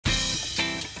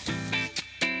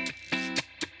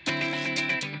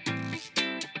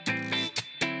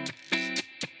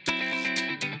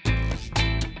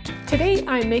Today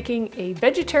I'm making a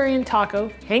vegetarian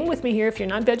taco. Hang with me here if you're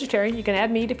not vegetarian. You can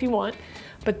add meat if you want.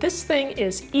 But this thing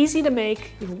is easy to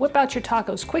make. You whip out your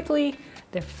tacos quickly.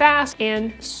 They're fast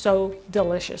and so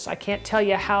delicious. I can't tell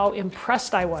you how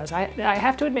impressed I was. I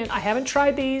have to admit, I haven't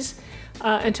tried these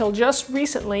until just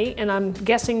recently, and I'm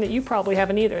guessing that you probably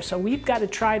haven't either. So we've got to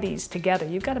try these together.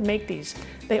 You've got to make these.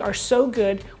 They are so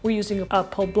good. We're using a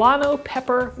poblano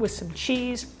pepper with some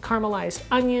cheese, caramelized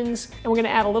onions, and we're going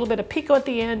to add a little bit of pico at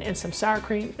the end and some sour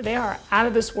cream. They are out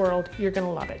of this world. You're going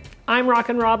to love it. I'm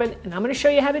Rockin' Robin, and I'm going to show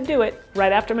you how to do it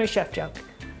right after my chef joke.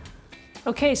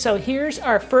 Okay, so here's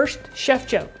our first chef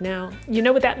joke. Now, you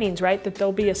know what that means, right? That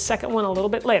there'll be a second one a little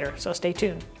bit later, so stay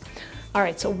tuned. All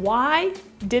right, so why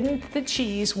didn't the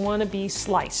cheese want to be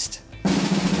sliced?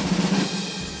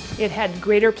 It had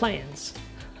greater plans.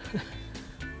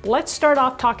 Let's start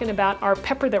off talking about our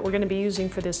pepper that we're going to be using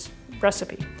for this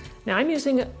recipe. Now, I'm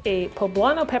using a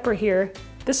poblano pepper here.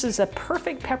 This is a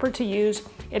perfect pepper to use.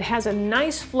 It has a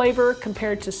nice flavor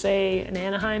compared to, say, an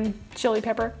Anaheim chili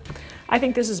pepper. I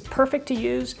think this is perfect to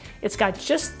use. It's got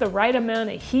just the right amount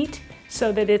of heat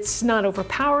so that it's not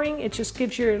overpowering. It just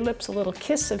gives your lips a little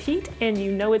kiss of heat and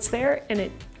you know it's there and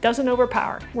it doesn't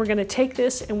overpower. We're gonna take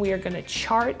this and we are gonna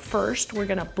char it first. We're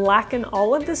gonna blacken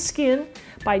all of the skin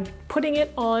by putting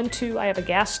it onto, I have a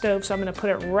gas stove, so I'm gonna put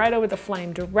it right over the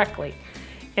flame directly.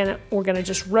 And we're gonna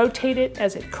just rotate it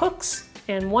as it cooks.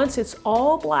 And once it's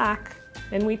all black,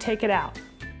 then we take it out.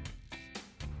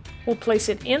 We'll place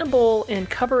it in a bowl and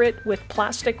cover it with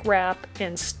plastic wrap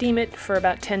and steam it for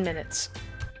about 10 minutes.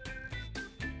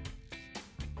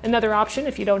 Another option,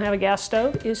 if you don't have a gas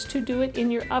stove, is to do it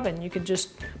in your oven. You could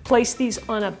just place these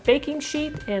on a baking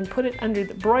sheet and put it under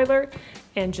the broiler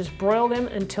and just broil them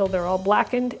until they're all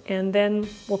blackened, and then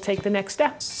we'll take the next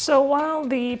step. So while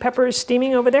the pepper is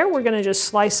steaming over there, we're gonna just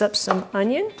slice up some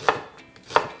onion.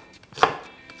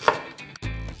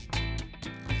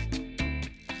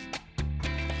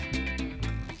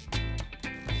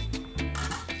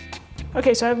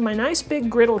 Okay, so I have my nice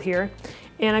big griddle here,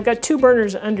 and I've got two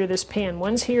burners under this pan.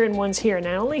 One's here and one's here. And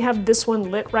I only have this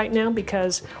one lit right now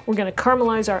because we're gonna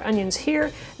caramelize our onions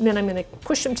here, and then I'm gonna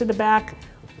push them to the back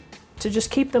to just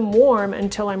keep them warm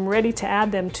until I'm ready to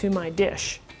add them to my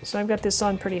dish. So I've got this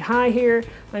on pretty high here.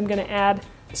 I'm gonna add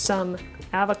some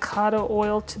avocado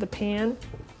oil to the pan.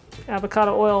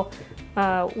 Avocado oil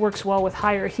works well with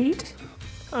higher heat.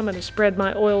 I'm gonna spread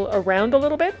my oil around a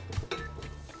little bit.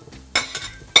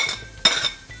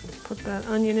 Put that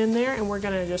onion in there and we're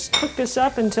gonna just cook this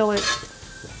up until it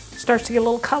starts to get a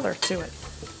little color to it.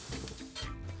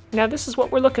 Now this is what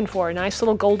we're looking for, a nice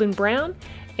little golden brown,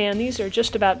 and these are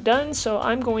just about done, so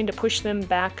I'm going to push them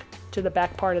back to the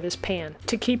back part of this pan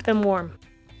to keep them warm.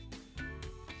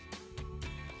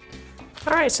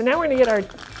 All right, so now we're gonna get our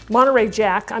Monterey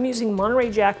Jack. I'm using Monterey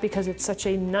Jack because it's such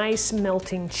a nice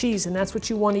melting cheese, and that's what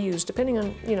you want to use, depending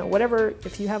on, whatever,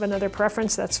 if you have another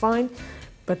preference, that's fine.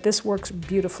 But this works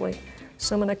beautifully.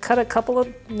 So I'm going to cut a couple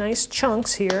of nice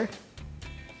chunks here.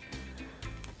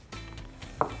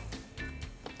 You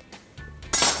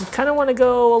kind of want to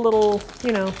go a little,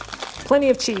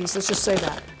 plenty of cheese, let's just say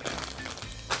that.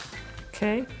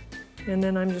 Okay, and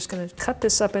then I'm just going to cut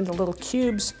this up into little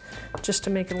cubes just to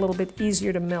make it a little bit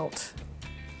easier to melt.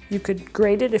 You could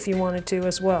grate it if you wanted to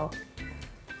as well.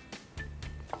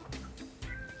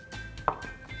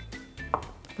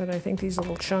 But I think these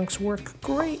little chunks work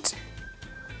great.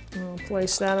 I'll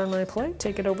place that on my plate,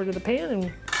 take it over to the pan,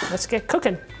 and let's get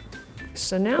cooking.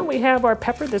 So now we have our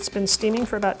pepper that's been steaming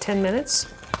for about 10 minutes.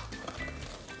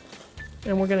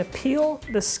 And we're gonna peel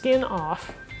the skin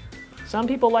off. Some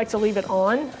people like to leave it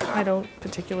on. I don't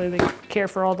particularly care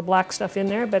for all the black stuff in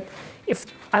there, but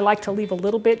I like to leave a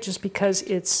little bit just because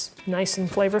it's nice and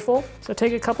flavorful. So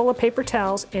take a couple of paper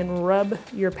towels and rub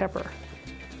your pepper.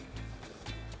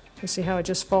 You see how it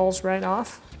just falls right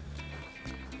off?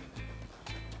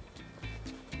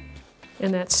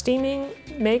 And that steaming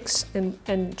makes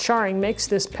and charring makes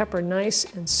this pepper nice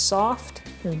and soft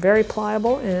and very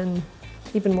pliable and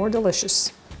even more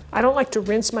delicious. I don't like to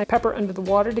rinse my pepper under the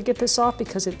water to get this off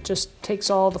because it just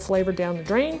takes all the flavor down the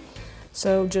drain.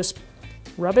 So just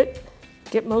rub it,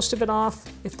 get most of it off.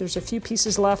 If there's a few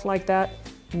pieces left like that,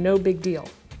 no big deal.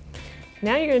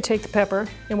 Now you're going to take the pepper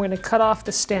and we're going to cut off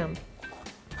the stem.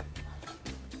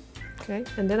 Okay,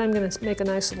 and then I'm going to make a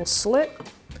nice little slit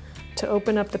to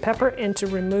open up the pepper and to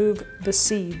remove the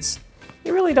seeds.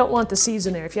 You really don't want the seeds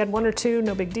in there. If you had one or two,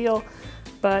 no big deal,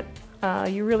 but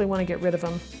you really want to get rid of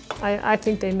them. I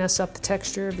think they mess up the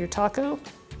texture of your taco,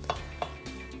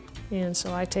 and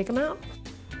so I take them out.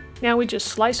 Now we just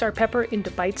slice our pepper into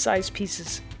bite-sized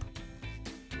pieces.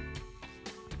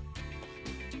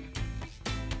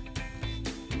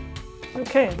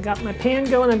 Okay, I've got my pan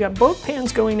going. I've got both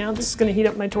pans going now. This is going to heat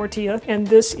up my tortilla, and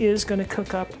this is going to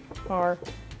cook up our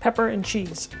pepper and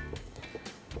cheese.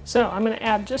 So I'm going to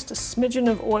add just a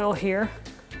smidgen of oil here.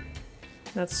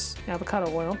 That's avocado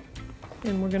oil.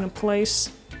 And we're going to place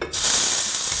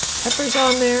peppers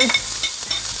on there.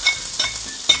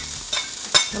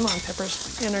 Come on,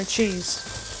 peppers. And our cheese.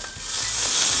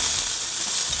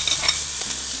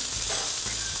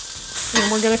 And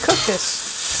we're going to cook this.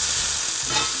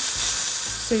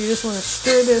 So you just want to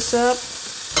stir this up.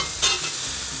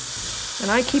 And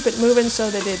I keep it moving so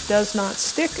that it does not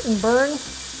stick and burn.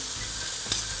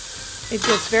 It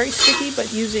gets very sticky,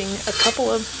 but using a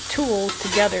couple of tools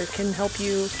together can help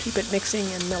you keep it mixing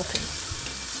and melting.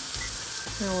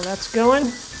 Now while that's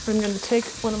going, I'm going to take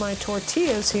one of my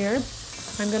tortillas here.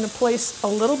 I'm going to place a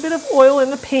little bit of oil in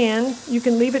the pan. You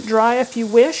can leave it dry if you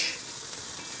wish.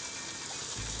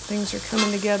 Things are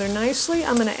coming together nicely.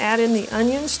 I'm going to add in the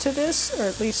onions to this, or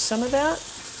at least some of that.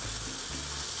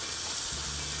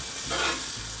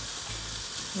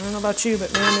 I don't know about you,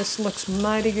 but man, this looks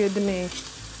mighty good to me.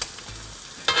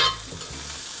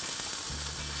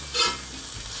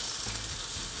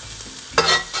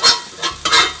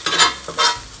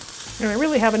 And I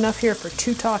really have enough here for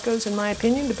 2 tacos, in my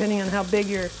opinion, depending on how big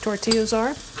your tortillas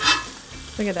are.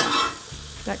 Look at that.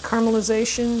 That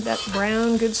caramelization, that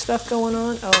brown good stuff going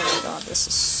on. Oh my God, this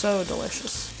is so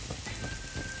delicious.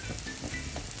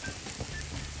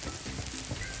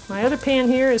 My other pan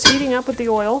here is heating up with the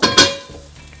oil.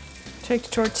 Take the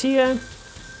tortilla.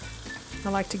 I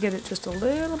like to get it just a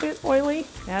little bit oily.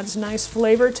 Adds nice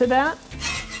flavor to that.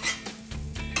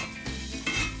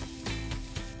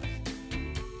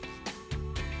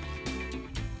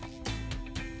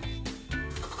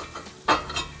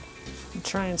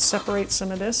 Try and separate some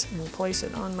of this and place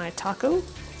it on my taco.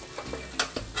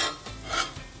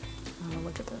 Oh,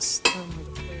 look at this. Oh my,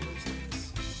 the flavor's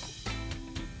nice.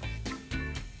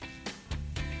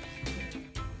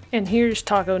 And here's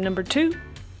taco number 2.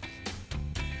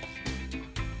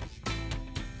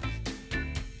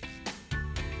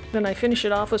 Then I finish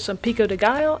it off with some pico de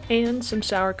gallo and some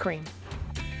sour cream.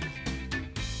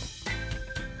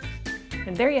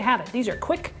 And there you have it. These are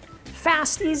quick,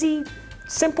 fast, easy,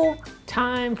 simple.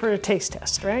 Time for a taste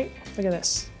test, right? Look at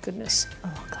this. Goodness.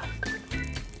 Oh,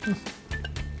 God.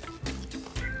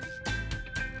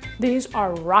 These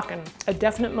are rockin'. A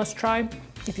definite must try.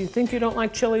 If you think you don't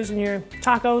like chilies in your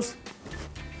tacos,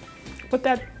 put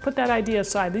that idea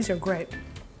aside. These are great.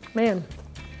 Man,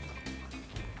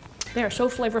 they are so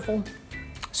flavorful,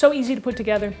 so easy to put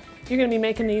together. You're gonna be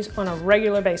making these on a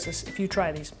regular basis if you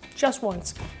try these, just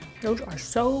once. Those are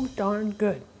so darn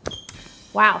good.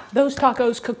 Wow, those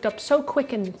tacos cooked up so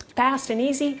quick and fast and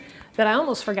easy that I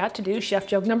almost forgot to do chef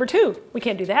joke number 2. We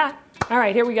can't do that. All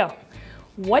right, here we go.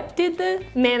 What did the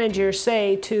manager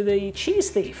say to the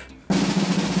cheese thief?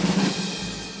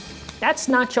 That's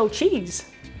nacho cheese.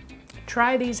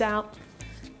 Try these out.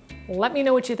 Let me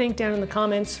know what you think down in the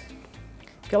comments.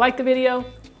 If you like the video,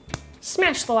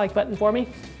 smash the like button for me.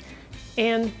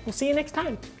 And we'll see you next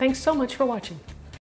time. Thanks so much for watching.